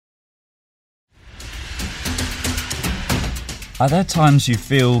Are there times you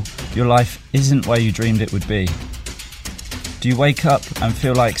feel your life isn't where you dreamed it would be? Do you wake up and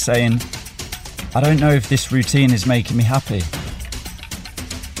feel like saying, I don't know if this routine is making me happy?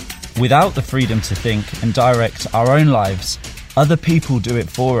 Without the freedom to think and direct our own lives, other people do it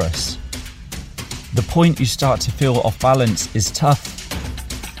for us. The point you start to feel off balance is tough.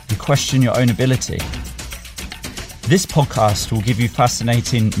 You question your own ability. This podcast will give you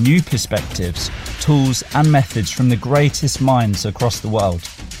fascinating new perspectives, tools and methods from the greatest minds across the world.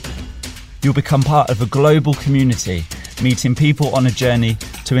 You'll become part of a global community, meeting people on a journey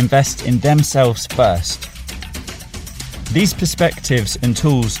to invest in themselves first. These perspectives and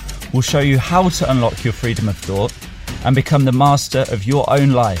tools will show you how to unlock your freedom of thought and become the master of your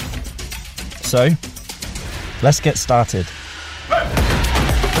own life. So, let's get started.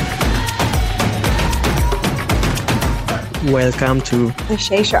 Welcome to the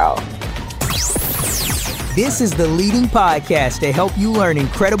Shay Show. This is the leading podcast to help you learn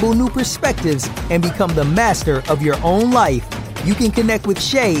incredible new perspectives and become the master of your own life. You can connect with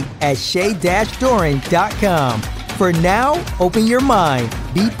Shay at shay-doran.com. For now, open your mind,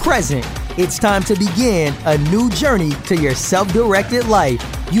 be present. It's time to begin a new journey to your self-directed life.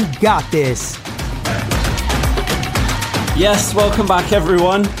 You got this. Yes, welcome back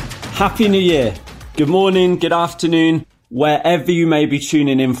everyone. Happy New Year. Good morning, good afternoon, wherever you may be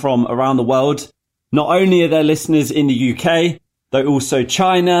tuning in from around the world. Not only are there listeners in the UK, though also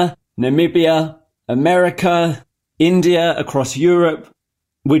China, Namibia, America, India, across Europe.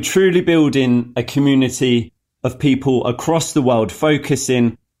 We're truly building a community of people across the world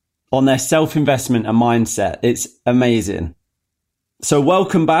focusing on their self-investment and mindset. It's amazing. So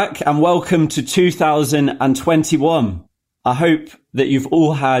welcome back and welcome to 2021. I hope that you've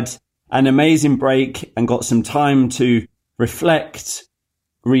all had an amazing break and got some time to reflect,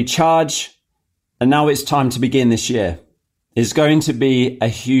 recharge. And now it's time to begin this year. It's going to be a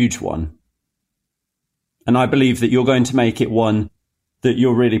huge one. And I believe that you're going to make it one that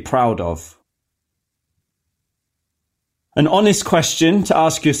you're really proud of. An honest question to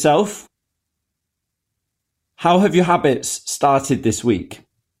ask yourself: how have your habits started this week?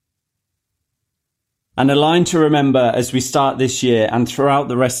 And a line to remember as we start this year and throughout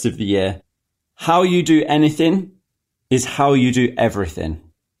the rest of the year: how you do anything is how you do everything.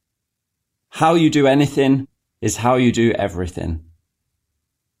 How you do anything is how you do everything.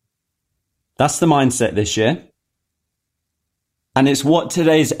 That's the mindset this year. And it's what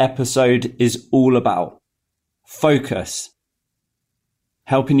today's episode is all about. Focus.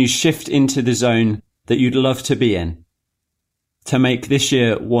 Helping you shift into the zone that you'd love to be in, to make this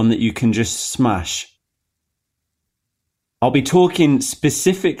year one that you can just smash. I'll be talking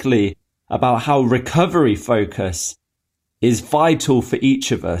specifically about how recovery focus is vital for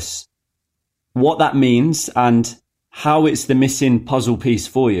each of us, what that means and how it's the missing puzzle piece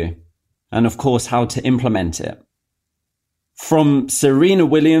for you, and of course how to implement it. From Serena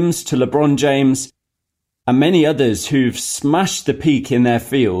Williams to LeBron James and many others who've smashed the peak in their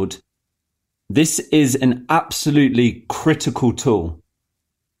field, this is an absolutely critical tool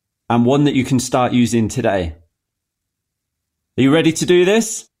and one that you can start using today. Are you ready to do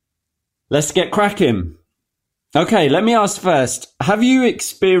this? Let's get cracking. Okay, let me ask first, have you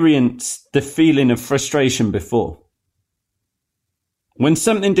experienced the feeling of frustration before? When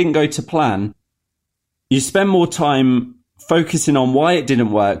something didn't go to plan, you spend more time focusing on why it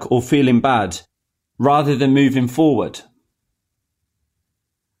didn't work or feeling bad rather than moving forward.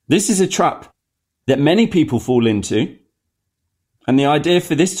 This is a trap that many people fall into. And the idea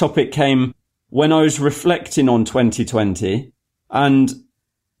for this topic came when I was reflecting on 2020, and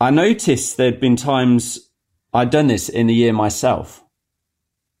I noticed there'd been times I'd done this in a year myself.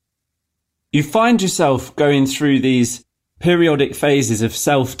 You find yourself going through these periodic phases of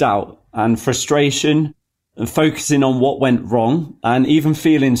self-doubt and frustration and focusing on what went wrong and even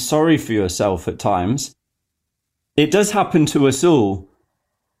feeling sorry for yourself at times. It does happen to us all,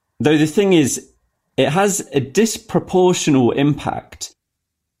 though the thing is, it has a disproportional impact.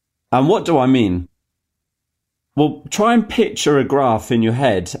 And what do I mean? Well, try and picture a graph in your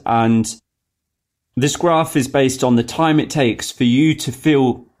head, and this graph is based on the time it takes for you to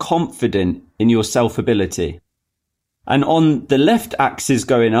feel confident in your self-ability. And on the left axis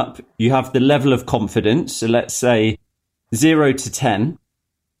going up, you have the level of confidence. So let's say 0 to 10.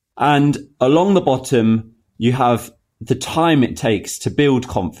 And along the bottom, you have the time it takes to build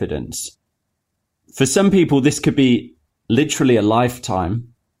confidence. For some people, this could be literally a lifetime.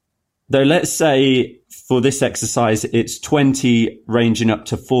 Though let's say for this exercise, it's 20 ranging up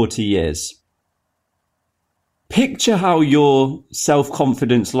to 40 years. Picture how your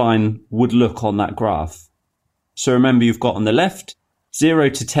self-confidence line would look on that graph. So remember, you've got on the left, 0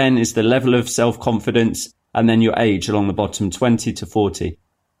 to 10 is the level of self-confidence, and then your age along the bottom, 20 to 40.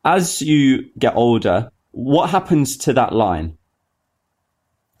 As you get older, what happens to that line?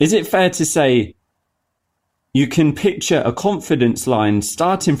 Is it fair to say you can picture a confidence line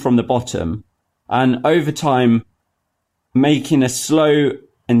starting from the bottom and over time making a slow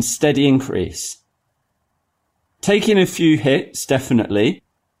and steady increase? Taking a few hits, definitely,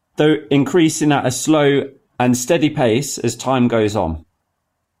 though increasing at a slow and steady pace as time goes on.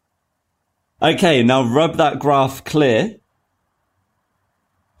 Okay, now rub that graph clear.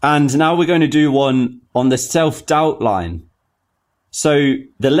 And now we're going to do one on the self-doubt line. So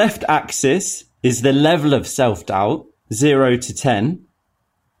the left axis is the level of self-doubt, 0 to 10.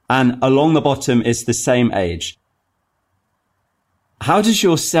 And along the bottom is the same age. How does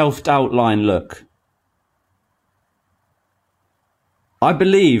your self-doubt line look? I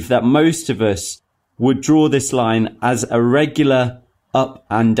believe that most of us would draw this line as a regular up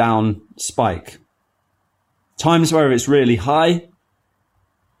and down spike. Times where it's really high,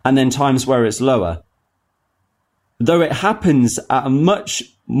 and then times where it's lower. Though it happens at a much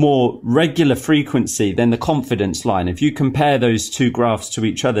more regular frequency than the confidence line, if you compare those two graphs to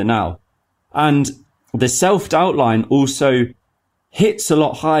each other now. And the self-doubt line also hits a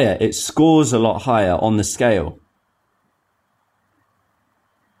lot higher, it scores a lot higher on the scale.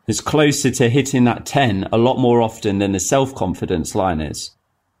 It's closer to hitting that 10 a lot more often than the self-confidence line is.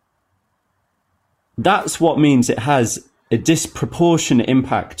 That's what means it has a disproportionate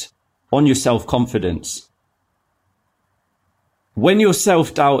impact on your self-confidence. When your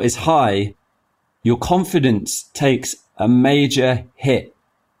self-doubt is high, your confidence takes a major hit.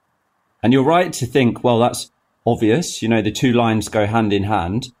 And you're right to think, well, that's obvious. You know, the two lines go hand in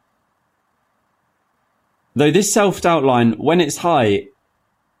hand. Though this self-doubt line, when it's high,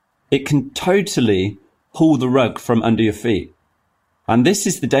 it can totally pull the rug from under your feet. And this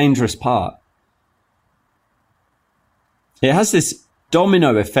is the dangerous part. It has this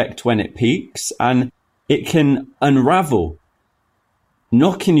domino effect when it peaks, and it can unravel,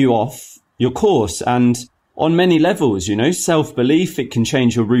 knocking you off your course. And on many levels, you know, self-belief, it can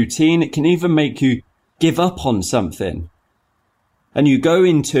change your routine. It can even make you give up on something. And you go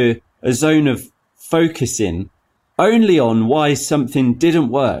into a zone of focusing only on why something didn't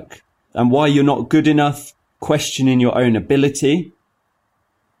work and why you're not good enough, questioning your own ability.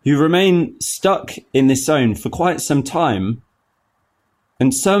 You remain stuck in this zone for quite some time.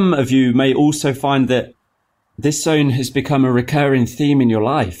 And some of you may also find that this zone has become a recurring theme in your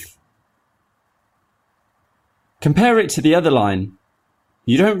life. Compare it to the other line.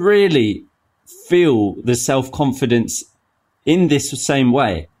 You don't really feel the self-confidence in this same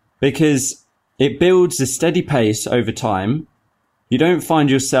way because it builds a steady pace over time. You don't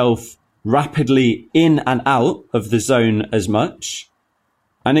find yourself rapidly in and out of the zone as much.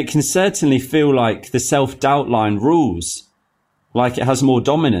 And it can certainly feel like the self-doubt line rules, like it has more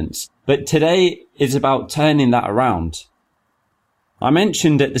dominance. But today is about turning that around. I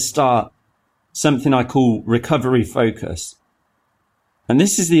mentioned at the start something I call recovery focus. And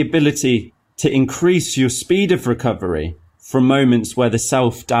this is the ability to increase your speed of recovery from moments where the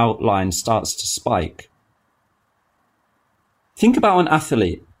self-doubt line starts to spike. Think about an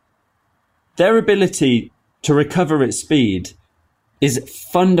athlete. Their ability to recover at speed is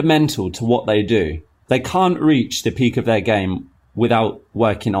fundamental to what they do. They can't reach the peak of their game without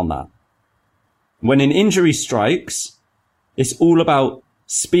working on that. When an injury strikes, it's all about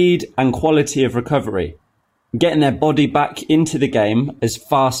speed and quality of recovery, getting their body back into the game as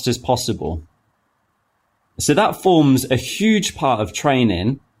fast as possible. So that forms a huge part of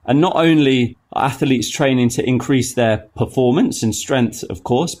training, and not only are athletes training to increase their performance and strength, of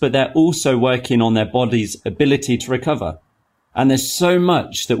course, but they're also working on their body's ability to recover. And there's so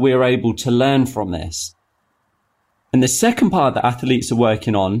much that we're able to learn from this. And the second part that athletes are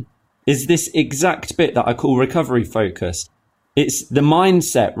working on is this exact bit that I call recovery focus. It's the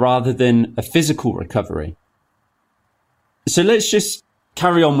mindset rather than a physical recovery. So let's just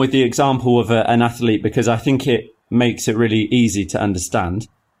carry on with the example of an athlete because I think it makes it really easy to understand.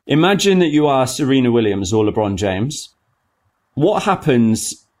 Imagine that you are Serena Williams or LeBron James. What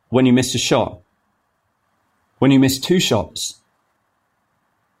happens when you miss a shot? When you miss two shots?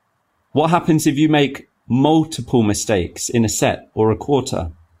 What happens if you make multiple mistakes in a set or a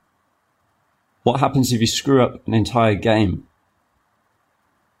quarter? What happens if you screw up an entire game?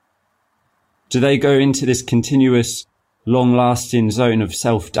 Do they go into this continuous, long-lasting zone of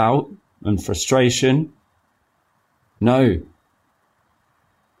self-doubt and frustration? No.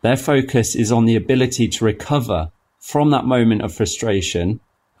 Their focus is on the ability to recover from that moment of frustration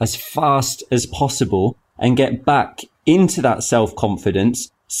as fast as possible and get back into that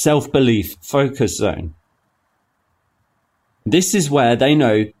self-confidence, self-belief focus zone. This is where they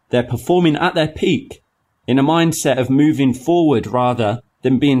know they're performing at their peak in a mindset of moving forward rather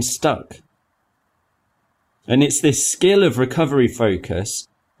than being stuck. And it's this skill of recovery focus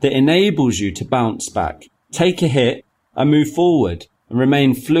that enables you to bounce back, take a hit and move forward and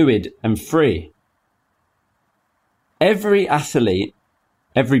remain fluid and free. Every athlete,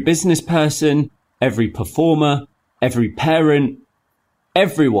 every business person, every performer, every parent,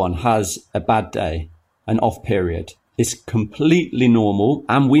 everyone has a bad day, an off period. It's completely normal,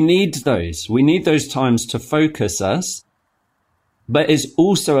 and we need those. We need those times to focus us, but it's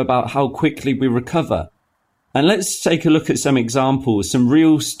also about how quickly we recover. And let's take a look at some examples, some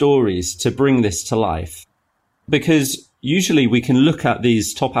real stories to bring this to life. Because usually we can look at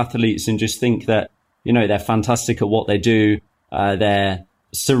these top athletes and just think that, you know, they're fantastic at what they do. They're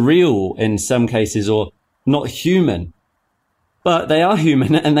surreal in some cases, or not human. But they are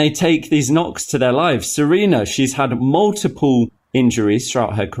human, and they take these knocks to their lives. Serena, she's had multiple injuries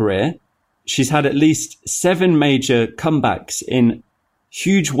throughout her career. She's had at least 7 major comebacks in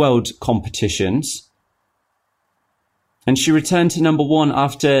huge world competitions. And she returned to number 1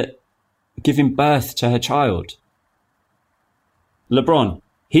 after giving birth to her child. LeBron,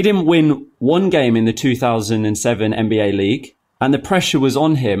 he didn't win one game in the 2007 NBA League, and the pressure was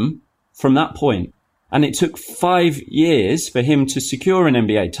on him from that point. And it took 5 years for him to secure an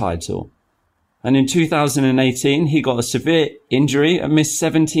NBA title. And in 2018, he got a severe injury and missed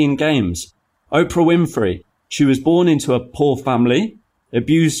 17 games. Oprah Winfrey, she was born into a poor family,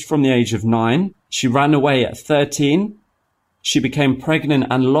 abused from the age of 9. She ran away at 13. She became pregnant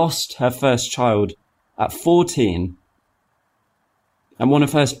and lost her first child at 14. And one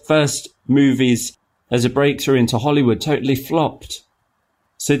of her first movies as a breakthrough into Hollywood totally flopped.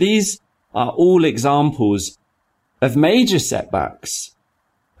 So these are all examples of major setbacks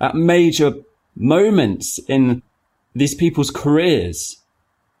at major moments in these people's careers.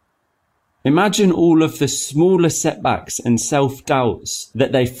 Imagine all of the smaller setbacks and self-doubts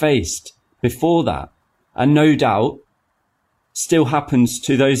that they faced before that, and no doubt still happens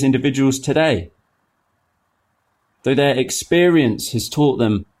to those individuals today. Though their experience has taught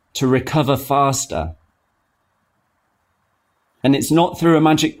them to recover faster. And it's not through a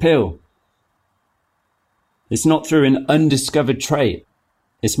magic pill. It's not through an undiscovered trait.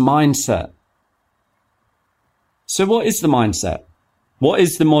 It's mindset. So what is the mindset? What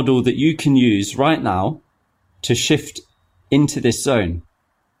is the model that you can use right now to shift into this zone?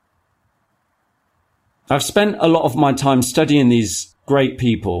 I've spent a lot of my time studying these great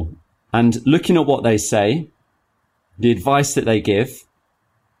people and looking at what they say, the advice that they give,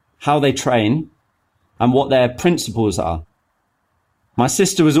 how they train, and what their principles are. My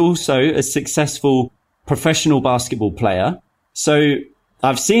sister was also a successful professional basketball player, so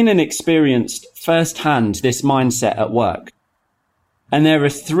I've seen and experienced firsthand this mindset at work. And there are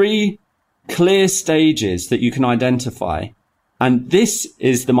 3 clear stages that you can identify. And this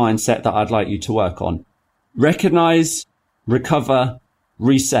is the mindset that I'd like you to work on. Recognize, recover,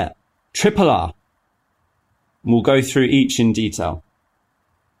 reset. Triple R. We'll go through each in detail.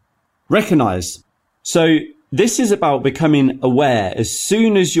 Recognize. So this is about becoming aware as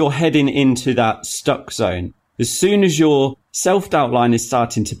soon as you're heading into that stuck zone. As soon as your self-doubt line is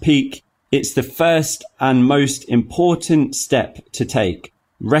starting to peak, it's the first and most important step to take,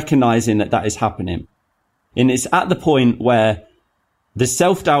 recognizing that that is happening. And it's at the point where the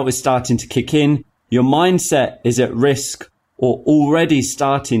self-doubt is starting to kick in, your mindset is at risk or already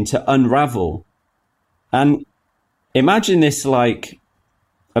starting to unravel. And imagine this like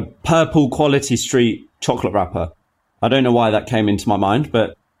a purple Quality Street chocolate wrapper. I don't know why that came into my mind,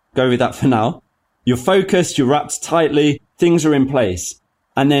 but go with that for now. You're focused, you're wrapped tightly, things are in place.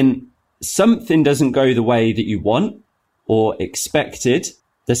 And then something doesn't go the way that you want or expected.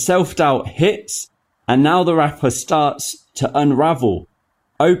 The self-doubt hits, and now the wrapper starts to unravel,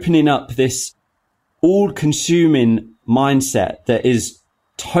 opening up this all-consuming mindset that is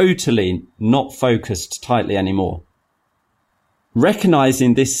totally not focused tightly anymore.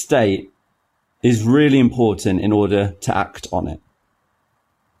 Recognizing this state is really important in order to act on it.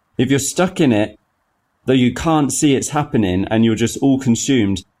 If you're stuck in it, though you can't see it's happening and you're just all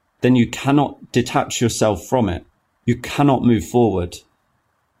consumed, then you cannot detach yourself from it. You cannot move forward.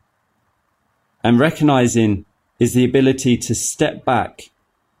 And recognizing is the ability to step back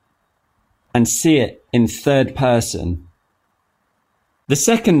and see it in third person. The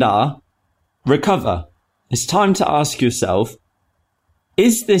second R, recover. It's time to ask yourself,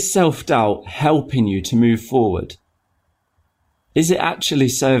 is this self-doubt helping you to move forward? Is it actually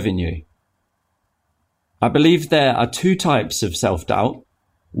serving you? I believe there are two types of self-doubt.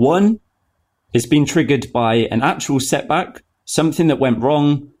 One is being triggered by an actual setback, something that went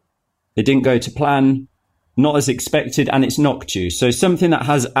wrong, it didn't go to plan, not as expected, and it's knocked you. So something that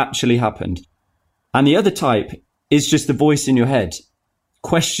has actually happened. And the other type is just the voice in your head,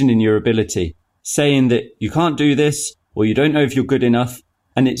 questioning your ability, saying that you can't do this, or you don't know if you're good enough.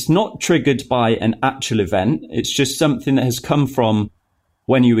 And it's not triggered by an actual event. It's just something that has come from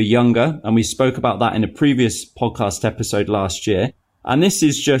when you were younger. And we spoke about that in a previous podcast episode last year. And this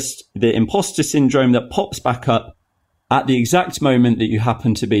is just the imposter syndrome that pops back up at the exact moment that you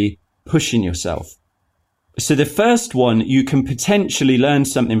happen to be pushing yourself. So the first one, you can potentially learn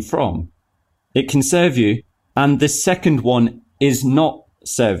something from. It can serve you. And the second one is not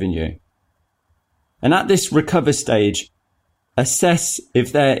serving you. And at this recover stage, assess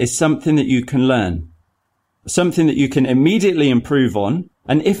if there is something that you can learn, something that you can immediately improve on.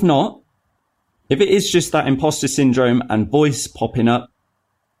 And if not, if it is just that imposter syndrome and voice popping up,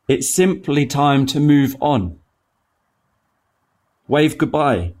 it's simply time to move on. Wave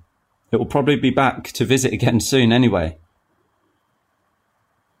goodbye. It will probably be back to visit again soon anyway.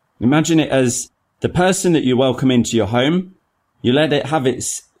 Imagine it as the person that you welcome into your home. You let it have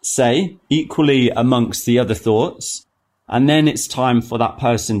its say equally amongst the other thoughts. And then it's time for that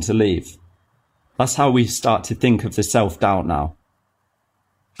person to leave. That's how we start to think of the self-doubt now.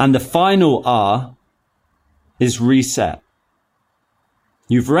 And the final R is reset.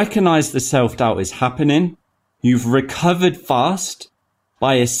 You've recognized the self-doubt is happening. You've recovered fast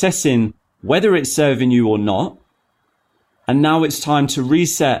by assessing whether it's serving you or not. And now it's time to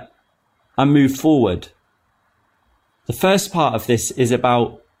reset and move forward. The first part of this is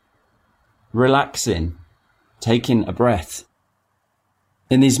about relaxing, taking a breath.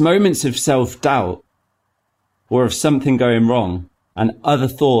 In these moments of self-doubt or of something going wrong and other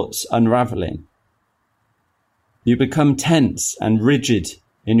thoughts unraveling, you become tense and rigid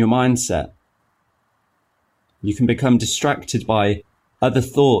in your mindset. You can become distracted by other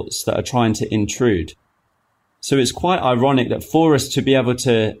thoughts that are trying to intrude. So it's quite ironic that for us to be able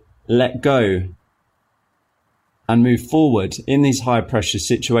to let go and move forward in these high pressure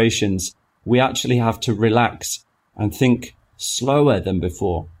situations, we actually have to relax and think slower than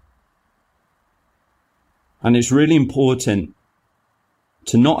before. And it's really important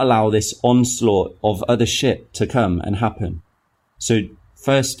to not allow this onslaught of other shit to come and happen. So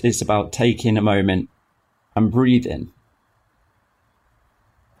first it's about taking a moment and breathing.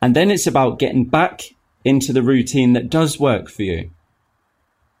 And then it's about getting back into the routine that does work for you.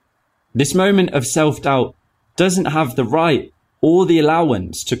 This moment of self-doubt doesn't have the right or the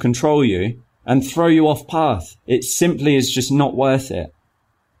allowance to control you and throw you off path. It simply is just not worth it.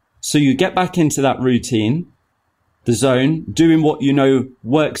 So you get back into that routine, the zone, doing what you know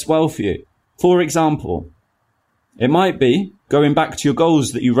works well for you. For example, it might be going back to your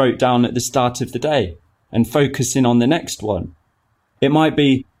goals that you wrote down at the start of the day and focusing on the next one. It might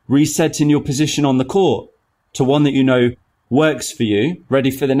be resetting your position on the court to one that you know works for you, ready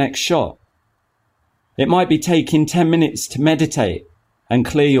for the next shot. It might be taking 10 minutes to meditate and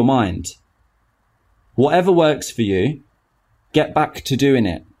clear your mind. Whatever works for you, get back to doing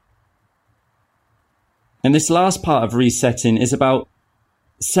it. And this last part of resetting is about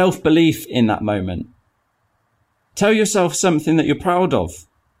self-belief in that moment. Tell yourself something that you're proud of.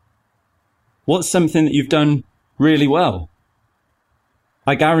 What's something that you've done really well?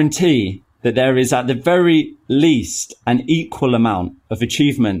 I guarantee that there is at the very least an equal amount of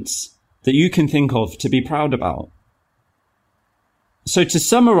achievements that you can think of to be proud about. So to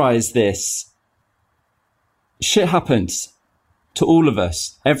summarize this, shit happens to all of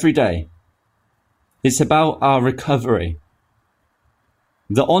us every day. It's about our recovery.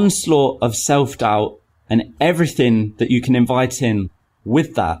 The onslaught of self-doubt and everything that you can invite in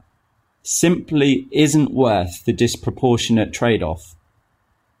with that simply isn't worth the disproportionate trade-off.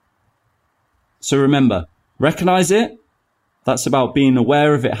 So remember, recognize it. That's about being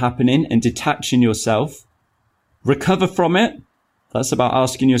aware of it happening and detaching yourself. Recover from it. That's about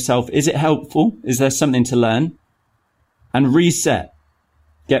asking yourself, is it helpful? Is there something to learn? And reset.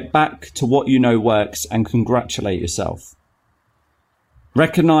 Get back to what you know works and congratulate yourself.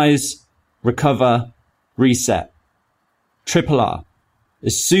 Recognize, recover, reset. Triple R.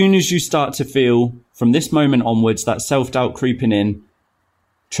 As soon as you start to feel from this moment onwards that self-doubt creeping in,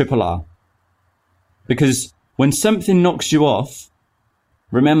 triple R. Because when something knocks you off,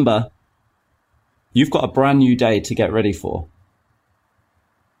 remember, you've got a brand new day to get ready for.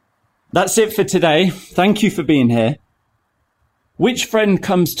 That's it for today. Thank you for being here. Which friend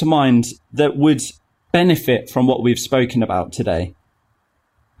comes to mind that would benefit from what we've spoken about today?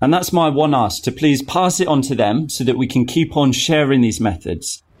 And that's my one ask, to please pass it on to them so that we can keep on sharing these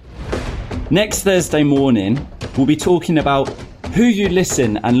methods. Next Thursday morning, we'll be talking about who you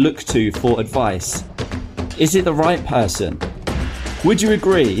listen and look to for advice. Is it the right person? Would you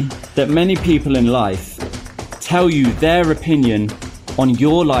agree that many people in life tell you their opinion on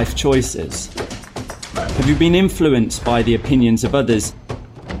your life choices? Have you been influenced by the opinions of others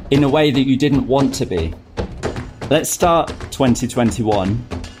in a way that you didn't want to be? Let's start 2021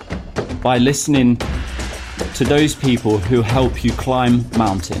 by listening to those people who help you climb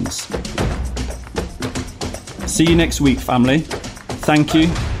mountains. See you next week, family. Thank you.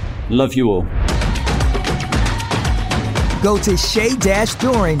 Love you all. Go to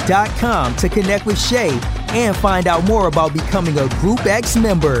shay-doran.com to connect with Shay and find out more about becoming a Group X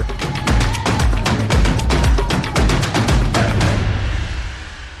member.